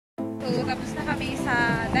Tapos na kami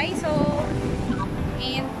sa Daiso.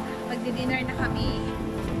 And magdi-dinner na kami.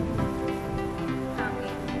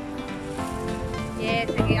 Yes,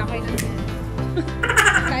 sige, okay lang.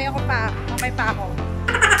 Kaya ko pa. Okay pa ako.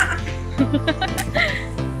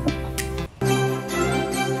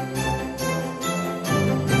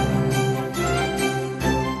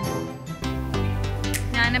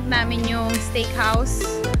 Nahanap namin yung steakhouse.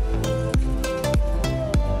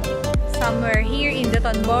 Somewhere here in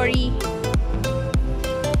Dotonbori.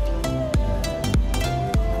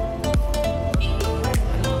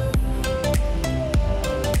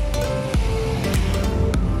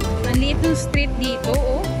 Ang liit ng street dito,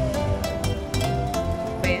 oh.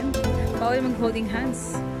 Ayan. Bawal mag-holding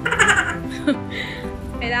hands.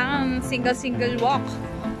 Kailangan single walk.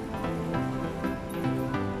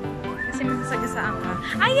 Kasi masasagasaan ka.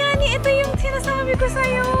 Ayan! Ito yung sinasabi ko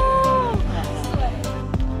sa'yo!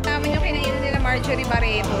 Naman yung kinainan nila Marjorie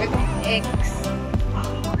Barreto. Itong eggs.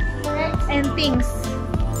 And things.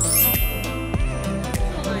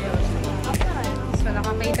 So,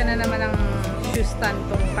 nakakita na naman ng shoe stand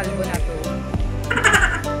tong kalbo na to.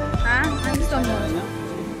 Ha? Ano gusto mo?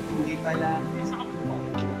 Hindi pala.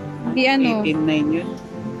 Hindi ano? 18,900 yun.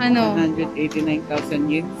 Ano? 189,000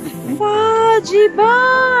 yen. Wow!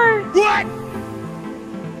 G-bar! What?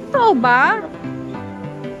 Ito ba?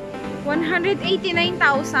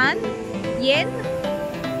 189,000 yen?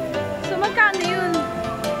 So, magkano yun?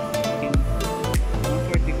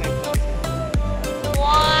 145,000.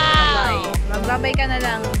 Wow! Magbabay ka na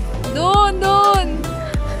lang. Doon!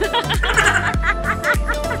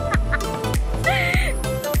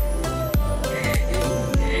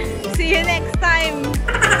 See you next time!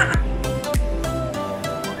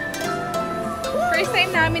 First time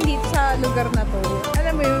namin dito sa lugar na to.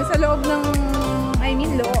 Alam mo yun, sa loob ng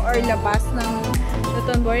or labas ng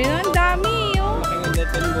Dotonbori. Ang dami, oh.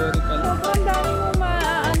 Sobrang dami mo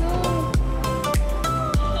ano.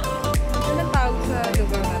 Anong tawag sa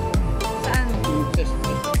lugar na to? Saan?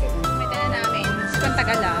 May tala namin. Ang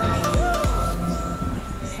tagal, ah.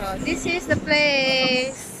 So, this is the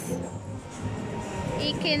place.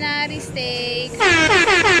 IKINARI steak.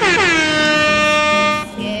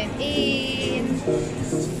 Get in.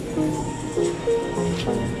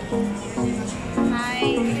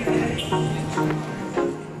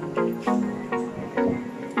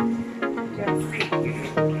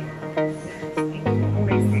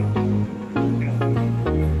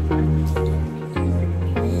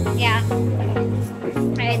 Yeah.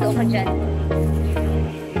 Ay, ito ko dyan.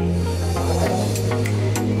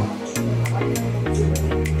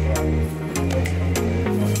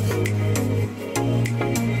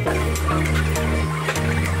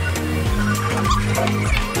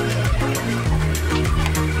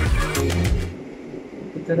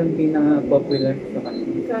 Ito rin pinaka-popular sa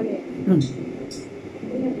kanila. Sorry.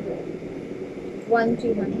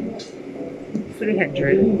 1,200.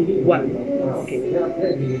 300. One. Okay. You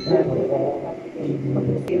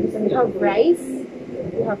have rice?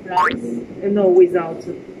 You have rice? No, without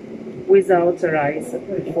rice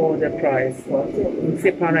for the price.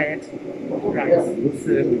 Separate rice.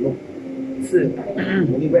 Soup.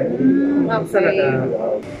 Salad.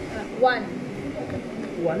 One.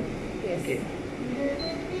 One? Yes. Okay.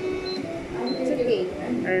 It's okay.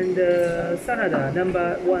 And salad,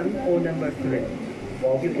 number 1 or number 3?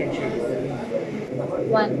 You can choose.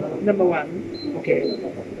 One. Number 1. Okay.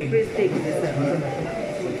 Please take this.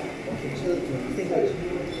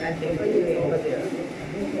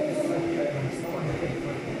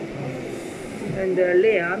 And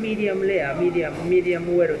layer, medium,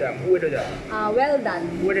 well done. Well done.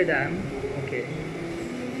 Well done. Okay.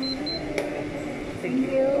 Thank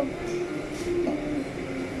you.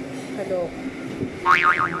 Hello.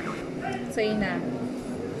 So, yun na.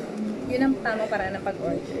 Yun ang tama para na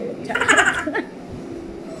pag-order.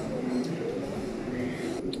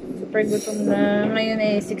 Super gutom na. Ngayon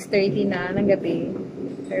ay 6:30 na ng gabi.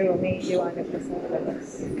 Pero may liwanag pa sa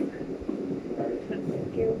labas.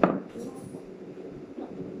 Thank you.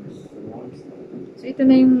 So, ito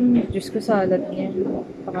na yung Diyos ko salad niya.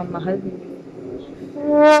 Baka mahal din.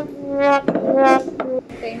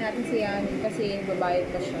 Tayo natin si Yani kasi babayad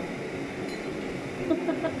pa siya.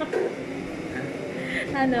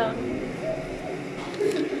 Ano?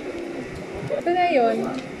 Ito na yun.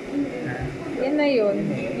 Yan na yun.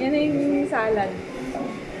 Yan na yung salad.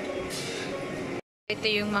 Ito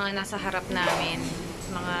yung mga nasa harap namin.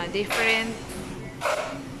 Mga different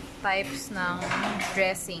types ng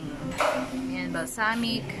dressing. Yan,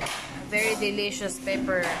 balsamic. Very delicious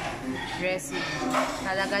pepper dressing.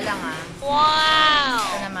 Talaga lang, ah. Wow!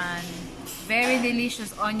 Ito naman. Very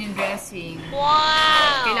delicious onion dressing.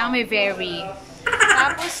 Wow! Kailangan may very.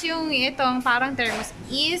 Tapos yung itong parang thermos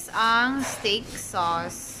is ang steak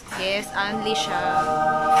sauce. Yes, only siya.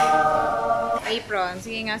 Apron.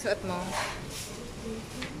 Sige nga, suot mo.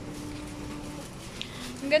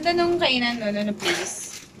 Ang ganda nung kainan, no,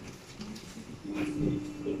 please.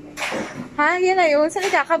 Ha? Yan na yun. Saan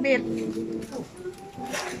nakakabit?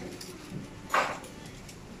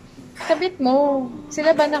 Kabit mo.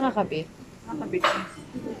 Sila ba nakakabit? Nakakabit.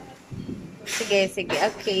 Sige, sige.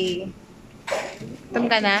 Okay.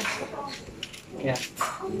 Tum ka na? Yeah.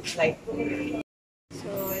 Like.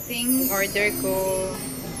 So, I think order ko.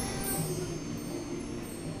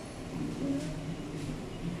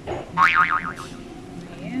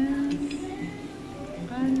 Ayan.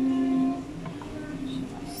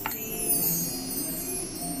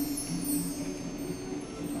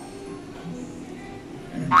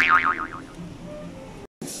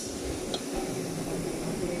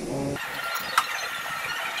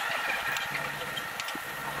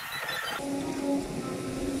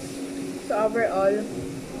 So,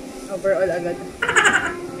 overall agad.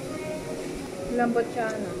 Lambot siya,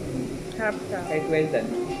 no? Harap siya. Kahit well done.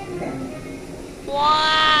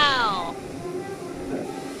 Wow!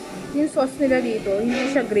 Yung sauce nila dito, hindi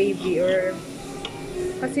siya gravy or...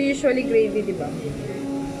 Kasi usually gravy, di ba?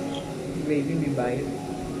 Gravy may bayad.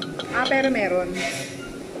 Ah, pero meron.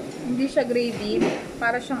 Hindi siya gravy.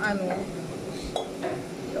 Para siyang ano...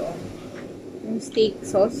 Ito. Yung steak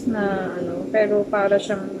sauce na ano. Pero para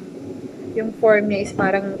siyang... Yung form niya is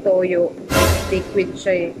parang toyo. Liquid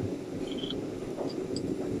siya eh.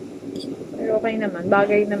 Pero okay naman.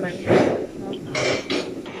 Bagay naman.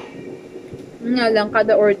 Nga lang,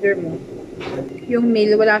 kada order mo. Yung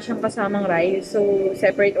meal, wala siyang kasamang rice. So,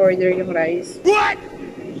 separate order yung rice. What?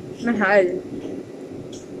 Mahal.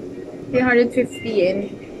 350 yen.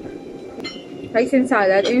 Rice and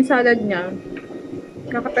salad. Yung salad niya,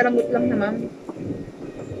 kakaperamot lang naman.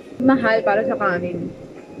 Mahal para sa kanin.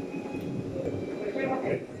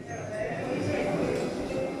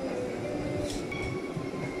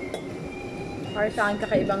 Para sa akin,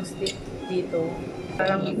 kakaibang steak dito.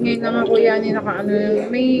 Parang ngayon lang ako yan,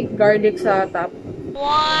 may garlic sa top.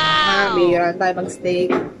 Wow! Mayroon tayo pang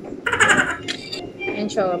steak. Yan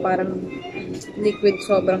siya, parang liquid,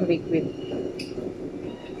 sobrang liquid.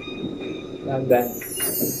 Landan.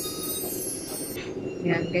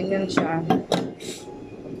 Yan, ganyan siya.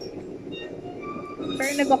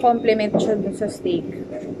 Pero nagko-complement siya dun sa steak.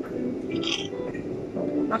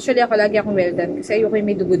 Actually, ako lagi akong well done kasi ayoko yung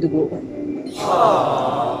may dugo-dugo.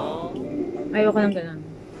 Ayoko ng ganun.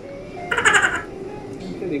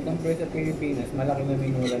 Actually, compare sa Pilipinas, malaki na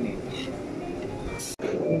minulan eh.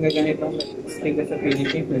 Yung gaganitong steak sa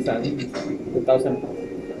Pilipinas, sa 2,000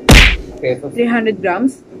 pesos. 300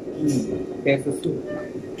 grams? Pesos.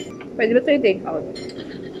 Pwede ba ito i-take out?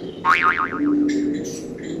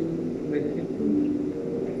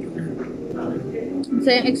 Sa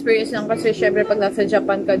yung experience lang kasi syempre pag nasa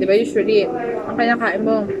Japan ka, di ba usually, ang kinakain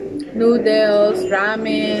mo, noodles,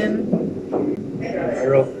 ramen,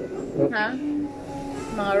 ha?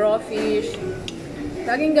 Mga raw fish.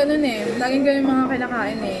 Laging ganun eh. Laging ganun yung mga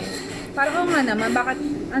kinakain eh. Parang nga naman, bakit,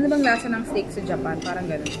 ano bang lasa ng steak sa Japan? Parang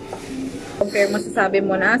ganun. Compare, masasabi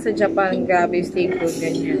mo na sa Japan, grabe steak food,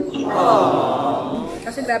 ganyan.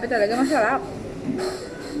 Kasi grabe talaga, masarap.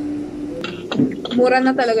 Mura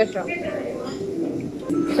na talaga siya.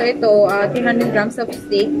 So ito, 300 grams of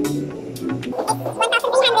steak.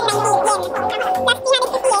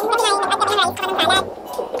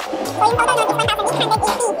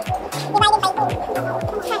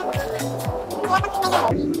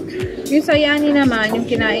 Yung sayani naman, yung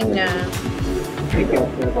kinain niya,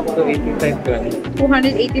 285 grams.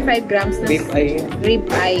 285 grams na rib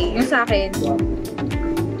eye. Yung sa akin,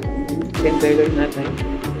 $10 natin.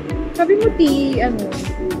 sabi mo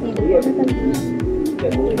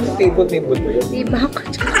Table ba yun? tibak.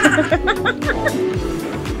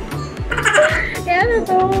 Kaya ano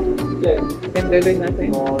to? $10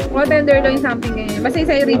 natin. O, tenderloin something ganyan. Basta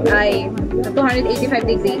isa yung rib eye.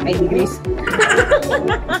 285 degrees.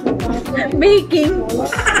 Baking.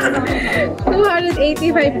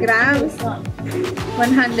 285 grams.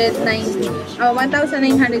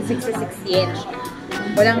 1,966 yen.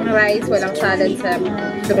 Walang rice, walang salad sa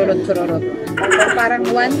chururot-chururot. Parang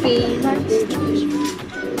 1K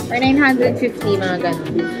or 950, mga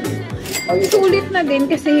ganun. Sulit na din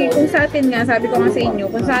kasi kung sa atin nga, sabi ko nga sa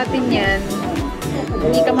inyo, kung sa atin yan,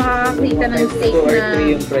 hindi ka makakakita ng steak na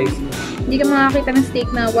hindi ka makakita ng steak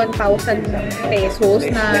na 1,000 pesos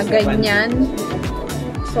na ganyan.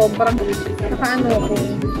 Sobrang nakaano kung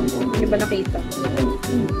hindi ba nakita.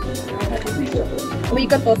 Uwi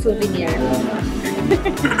ko to souvenir.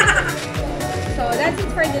 So, that's it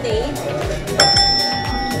for today.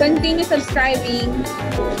 Continue subscribing.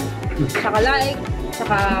 Tsaka like.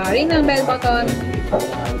 Tsaka ring ng bell button.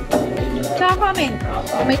 Tsaka comment.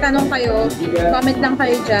 Kung may tanong kayo, comment lang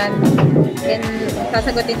kayo dyan. Then,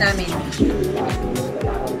 sasagutin namin.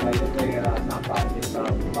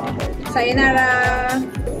 Sayonara!